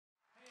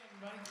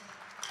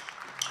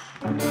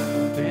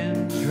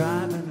Been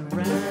driving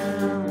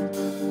around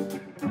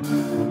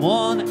from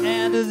one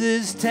end of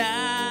this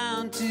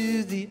town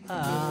to the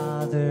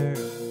other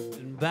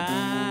and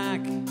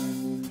back,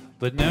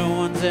 but no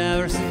one's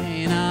ever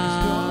seen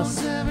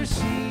us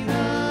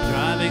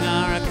driving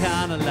our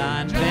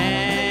Econoline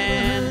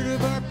van,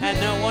 and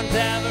no one's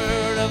ever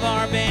heard of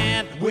our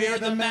band. We're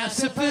the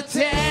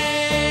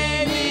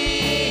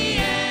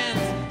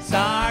Mesopotamians,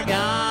 Sargon,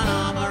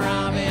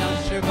 Hammurabi,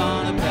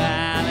 Ashurbanipal,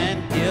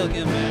 and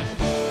Gilgamesh,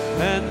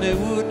 and they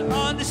wouldn't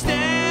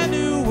understand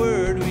a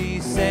word we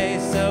say,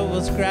 so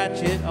we'll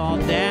scratch it all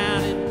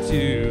down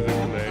into the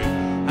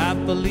clay. I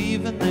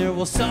believe in there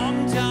will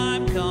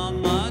sometime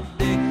come a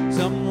day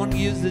someone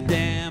gives a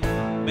damn,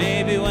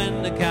 maybe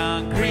when the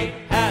concrete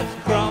has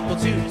crumbled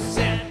to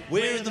sand.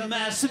 We're the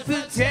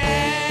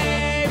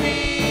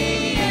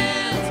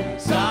Mesopotamians,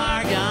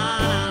 Sargon,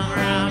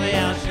 Hammurabi,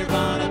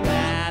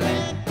 Ashurbanipal,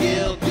 and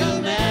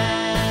Gilgamesh.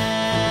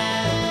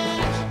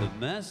 The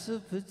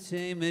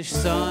Mesopotamian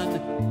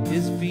sun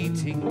is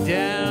beating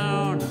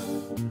down,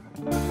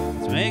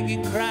 it's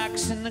making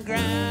cracks in the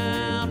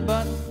ground,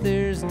 but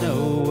there's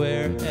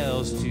nowhere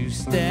else to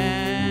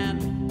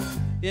stand.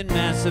 In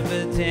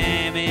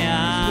Mesopotamia,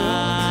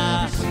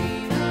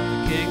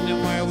 the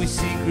kingdom where we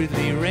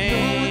secretly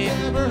reign,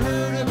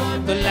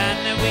 the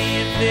land that we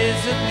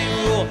invisibly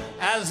rule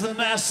as the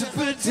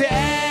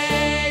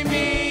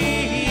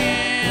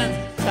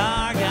Mesopotamians,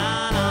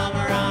 Sargon,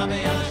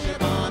 Hammurabi,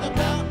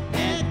 Ashurbanipal,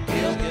 and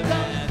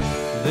Gilgamesh.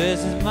 This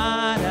is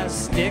my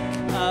last stick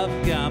of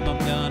gum, I'm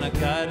gonna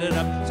cut it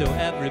up so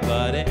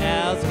everybody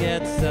else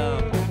gets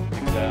some.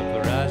 Except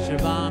for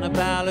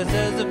Ashurbanipal, it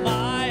says that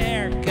my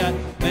haircut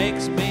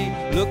makes me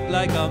look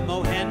like a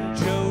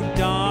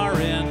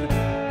Mohenjo-Darin.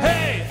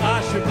 Hey,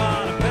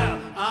 Ashurbanipal,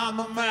 I'm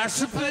a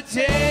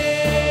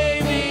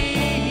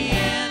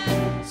Mesopotamian,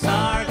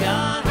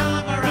 Sargon,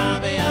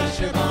 Hammurabi,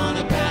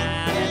 Ashurbanipal,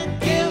 and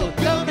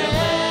Gilgamesh.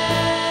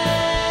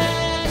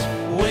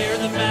 We're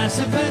the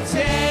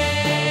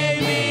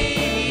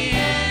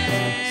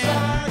Mesopotamians,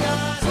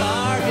 Sargon,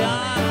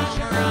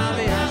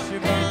 Hammurabi,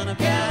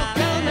 Ashurbanipal, and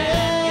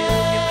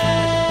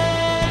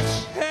Gilgamesh.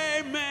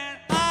 Hey man,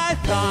 I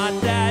thought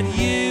that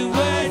you were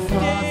dead.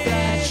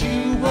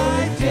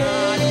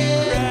 You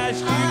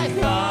crashed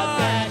your car.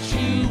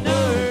 No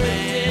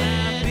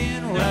man, I've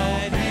been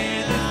right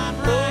here the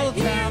whole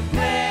time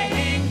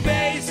playing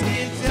bass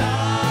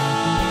guitar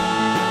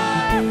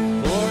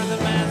for the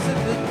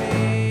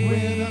Mesopotamians.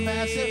 We're the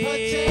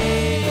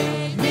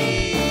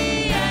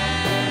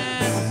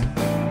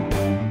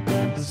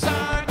Mesopotamians,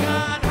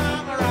 Sargon,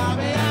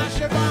 Hammurabi,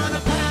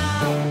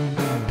 Ashurbanipal,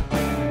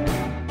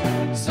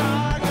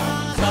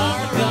 Sargon,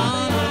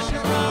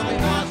 Hammurabi,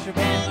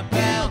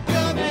 Ashurbanipal,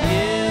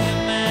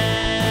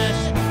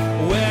 Gilgamesh.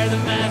 We're the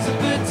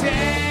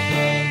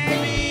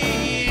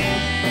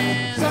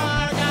Mesopotamians,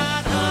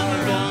 Sargon,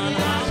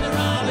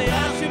 Hammurabi,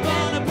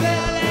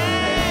 Ashurbanipal,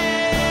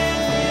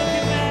 and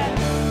Gilgamesh.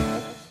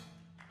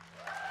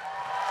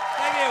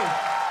 Thank you.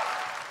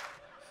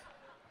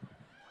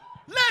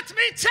 Let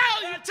me tell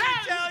you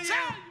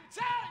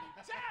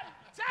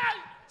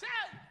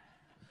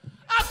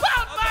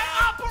about my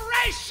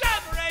operation.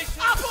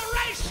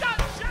 Operation.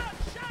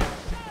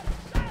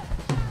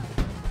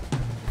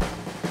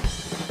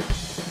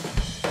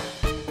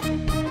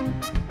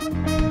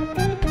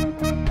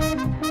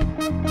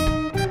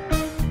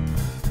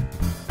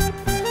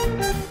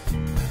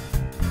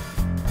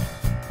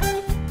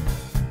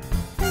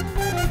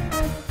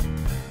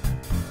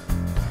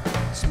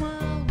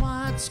 Smile,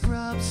 wide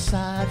scrub,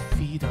 side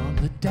feet on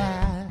the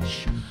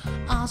dash.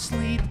 I'll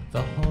sleep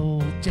the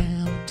whole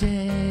damn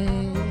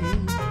day.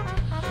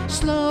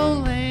 Slow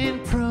lane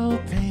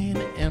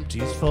propane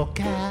empties for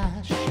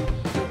cash.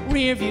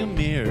 Rearview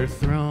mirror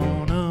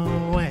thrown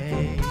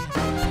away.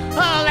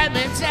 Oh, let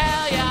me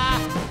tell ya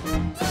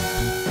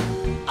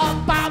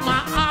about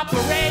my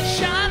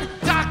operation.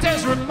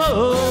 Doctors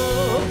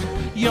removed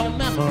your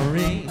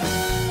memory.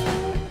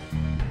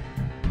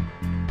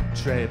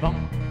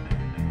 Trayvon.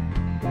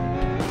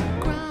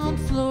 Ground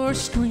floor,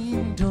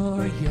 screen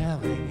door,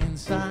 yelling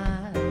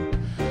inside.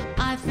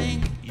 I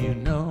think you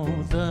know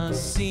the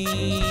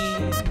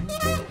scene.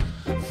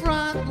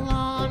 Front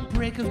lawn,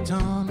 break of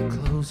dawn,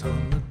 clothes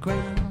on the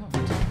ground.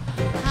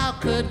 How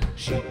could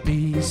she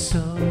be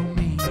so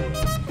mean?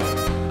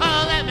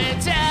 Oh, let me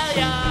tell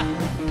ya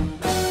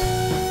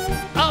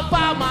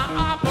about my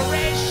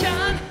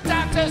operation.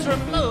 Doctors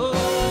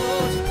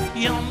removed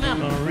your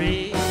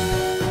memory.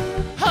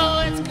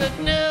 Oh, it's good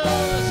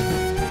news.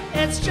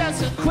 It's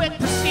just a quick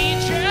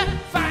procedure.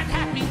 Find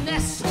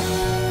happiness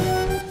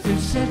through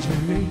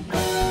surgery.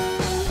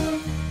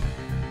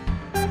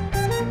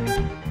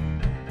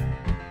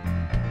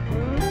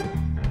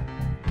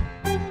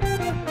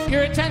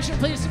 Your attention,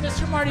 please, to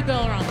Mr. Marty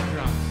Biller on the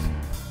drums.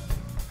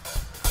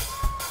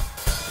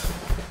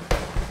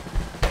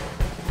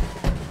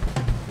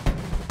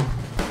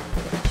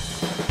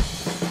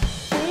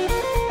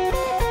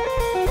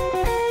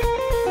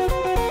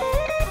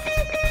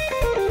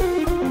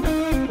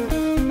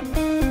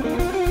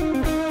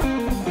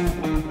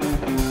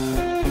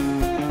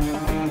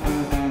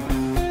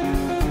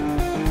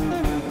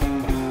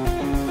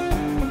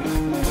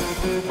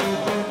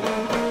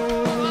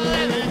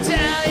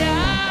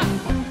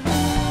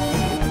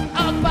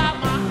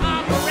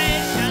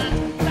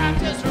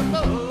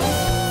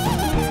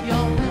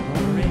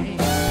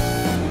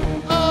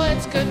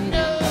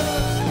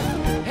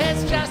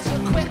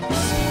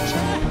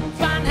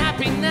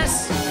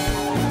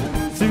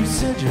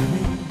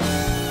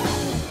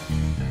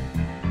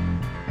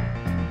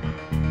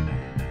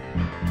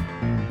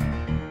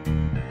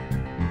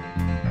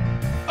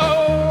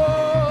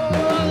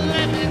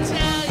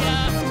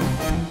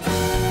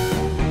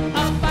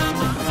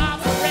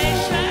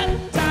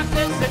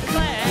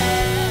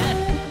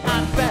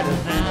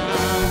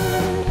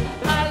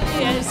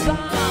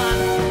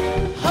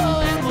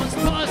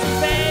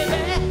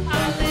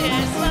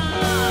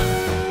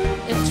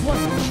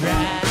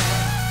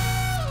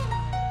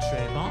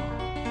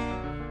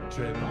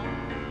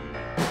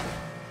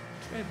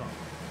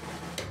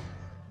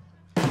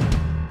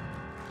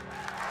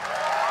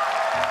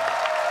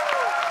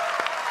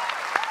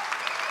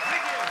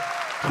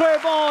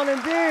 Incredible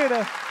indeed.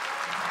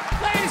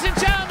 Ladies and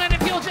gentlemen,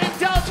 if you'll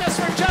indulge us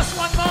for just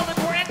one moment,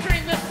 we're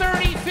entering the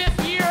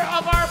 35th year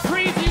of our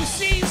preview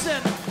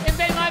season in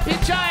They Might Be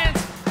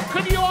Giants.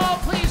 Could you all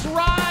please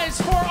rise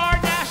for our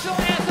national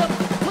anthem?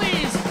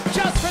 Please,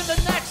 just for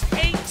the next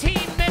 18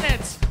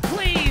 minutes,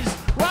 please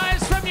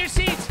rise from your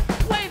seats,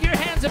 wave your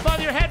hands above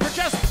your head for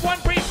just one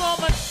brief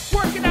moment.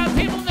 Work it out,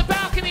 people in the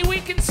balcony, we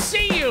can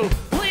see you.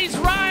 Please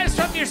rise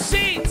from your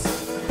seats.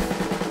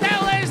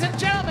 Now, ladies and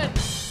gentlemen,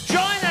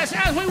 join us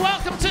as we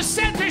welcome to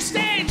center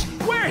stage,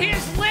 where he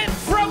is lit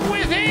from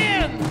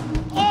within,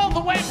 all the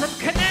way from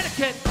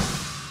Connecticut,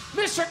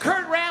 Mr.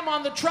 Kurt Ram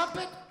on the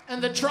trumpet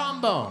and the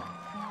trombone.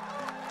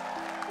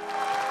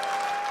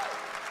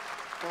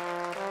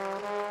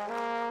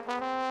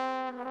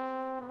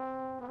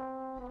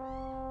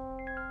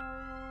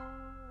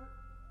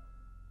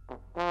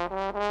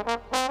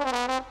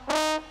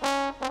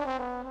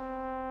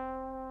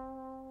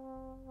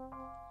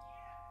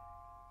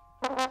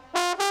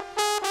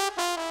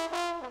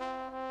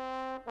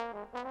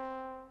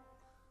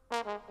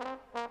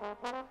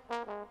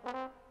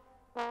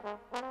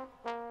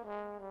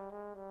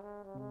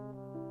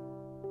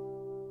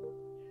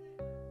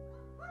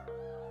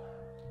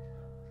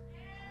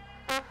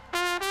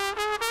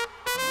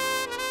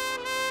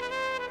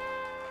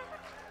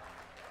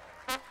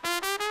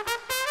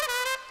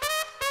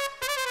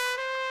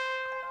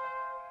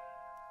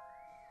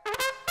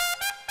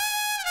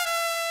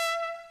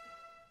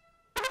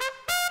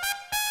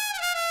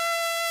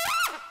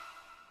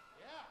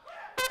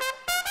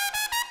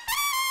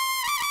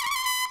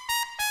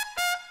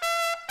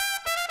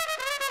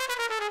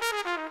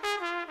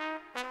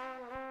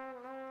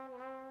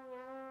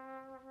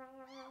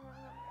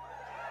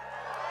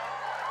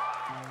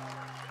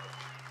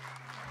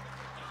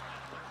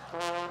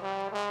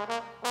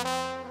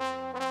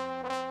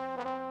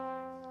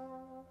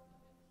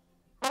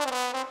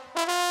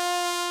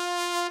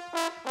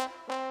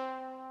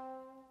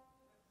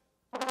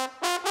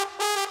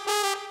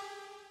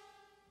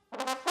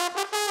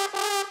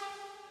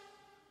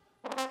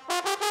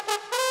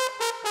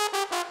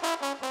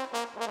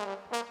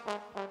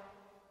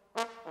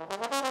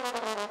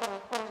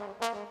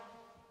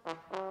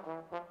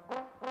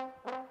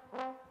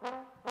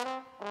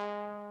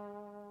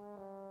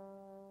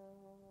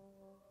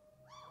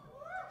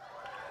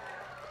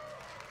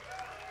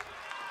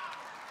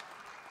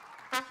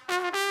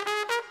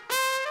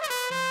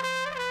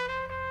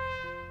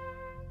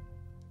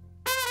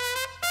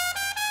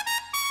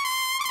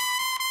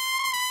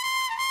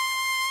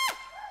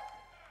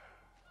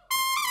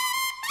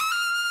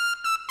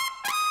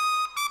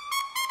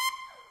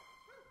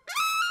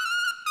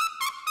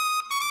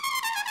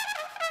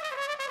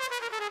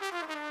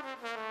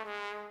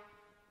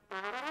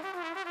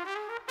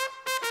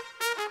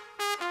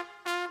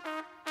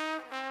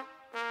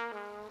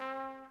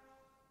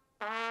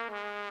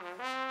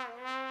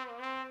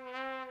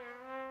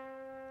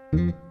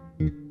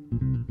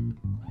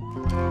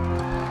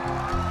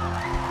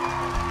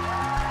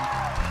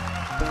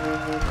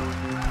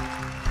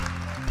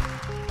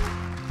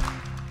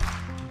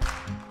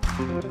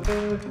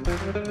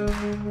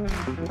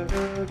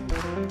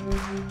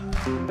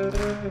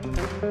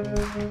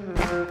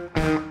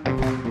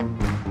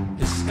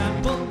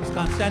 Istanbul,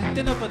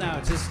 Constantinople, now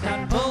it's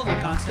Istanbul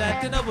and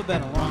Constantinople,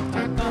 been a long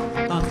time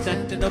gone.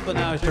 Constantinople,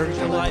 now it's church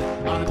of light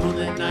on a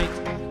moonlit night.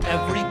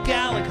 Every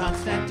gal in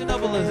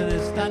Constantinople is in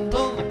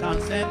Istanbul and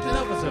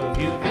Constantinople, so if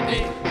you've been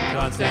dating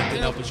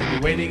Constantinople, should be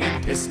waiting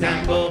in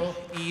Istanbul.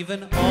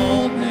 Even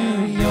old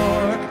New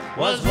York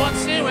was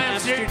once New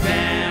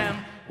Amsterdam.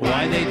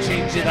 Why they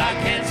changed it, I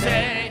can't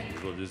say.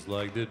 People just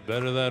liked it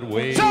better that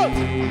way. So,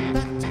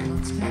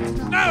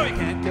 no, we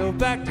can't go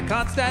back to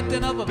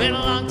Constantinople. Been a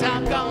long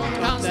time gone.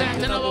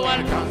 Constantinople, why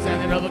did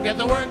Constantinople get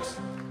the works?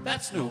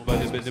 That's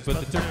nobody's business but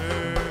the Turks.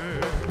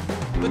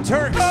 The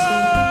Turks.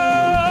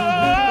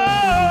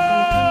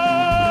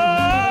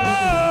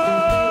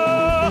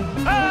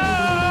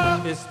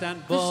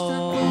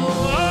 Istanbul.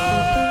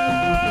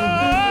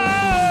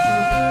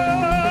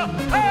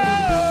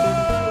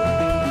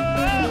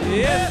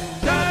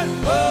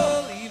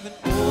 Istanbul, even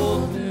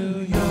old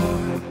New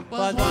York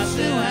was once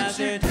New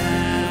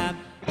Amsterdam.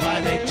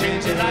 Why they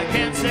changed it, I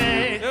can't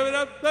say.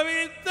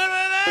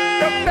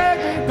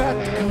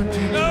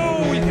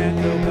 No, we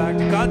can't go back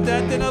to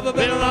Constantinople.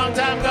 Been a long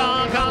time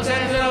gone.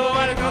 Constantinople,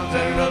 why did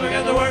Constantinople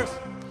get the worst?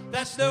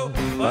 That's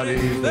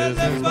nobody's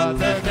business but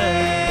the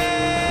thing.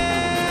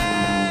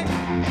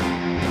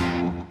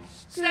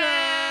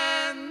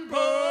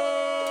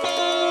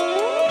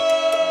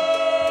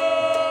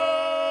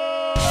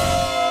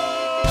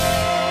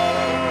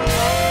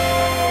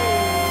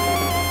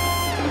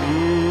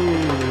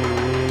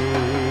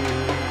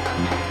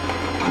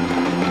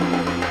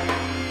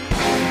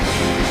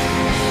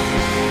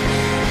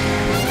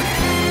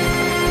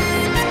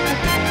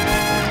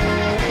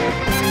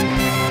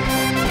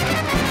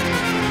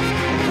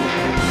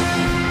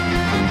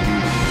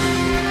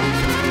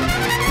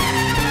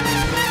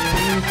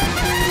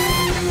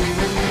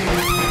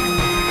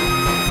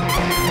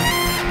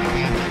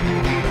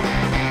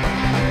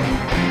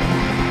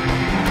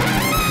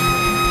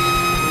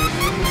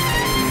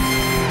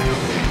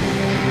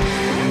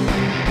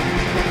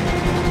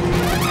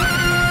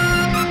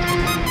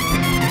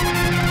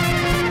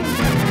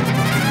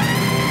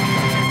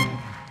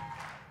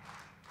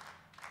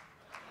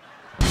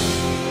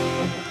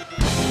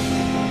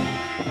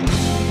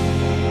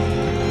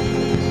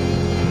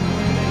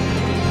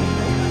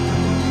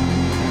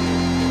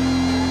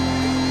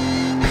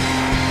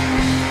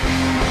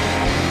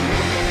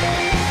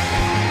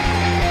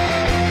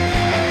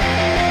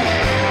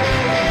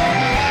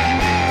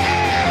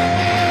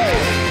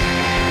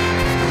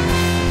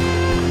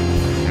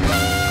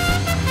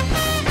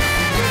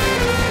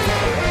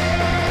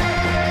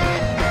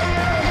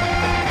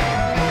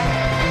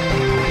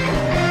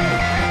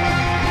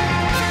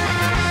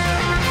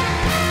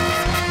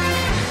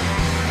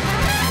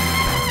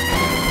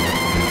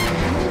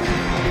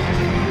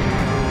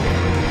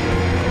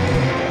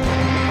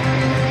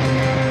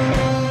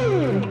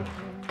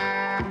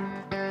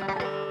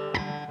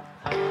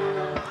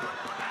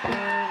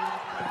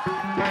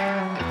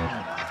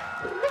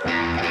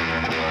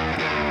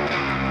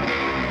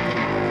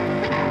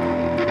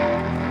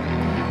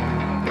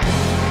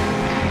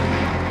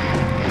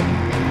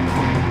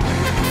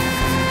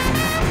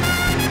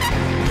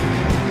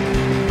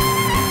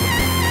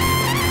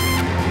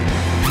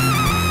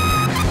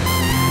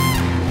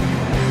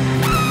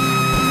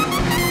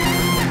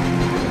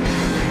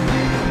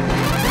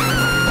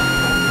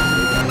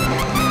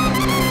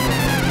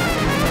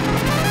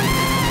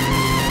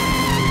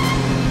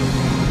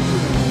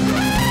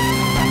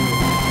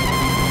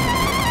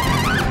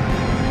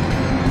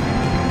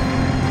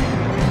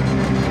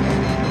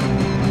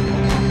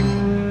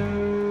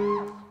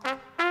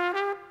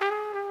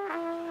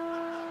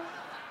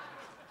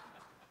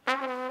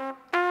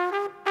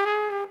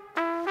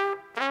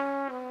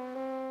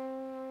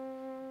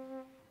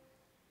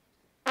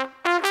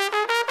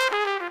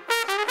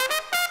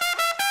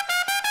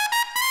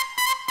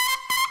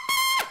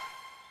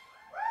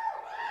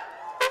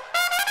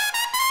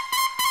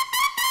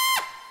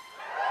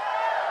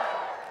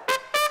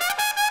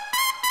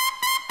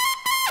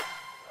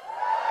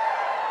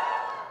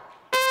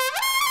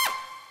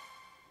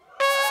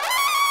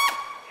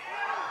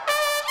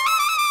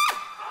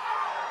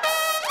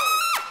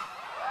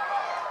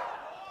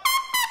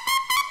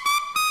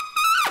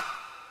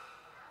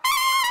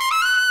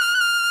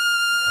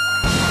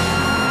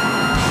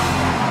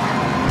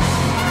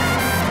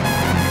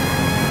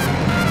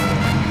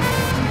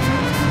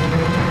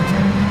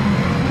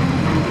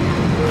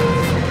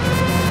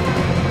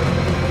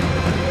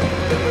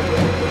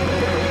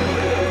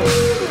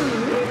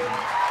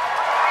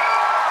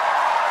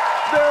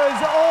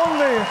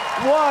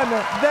 one,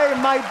 they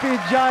might be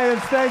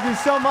giants. Thank you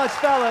so much,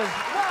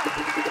 fellas.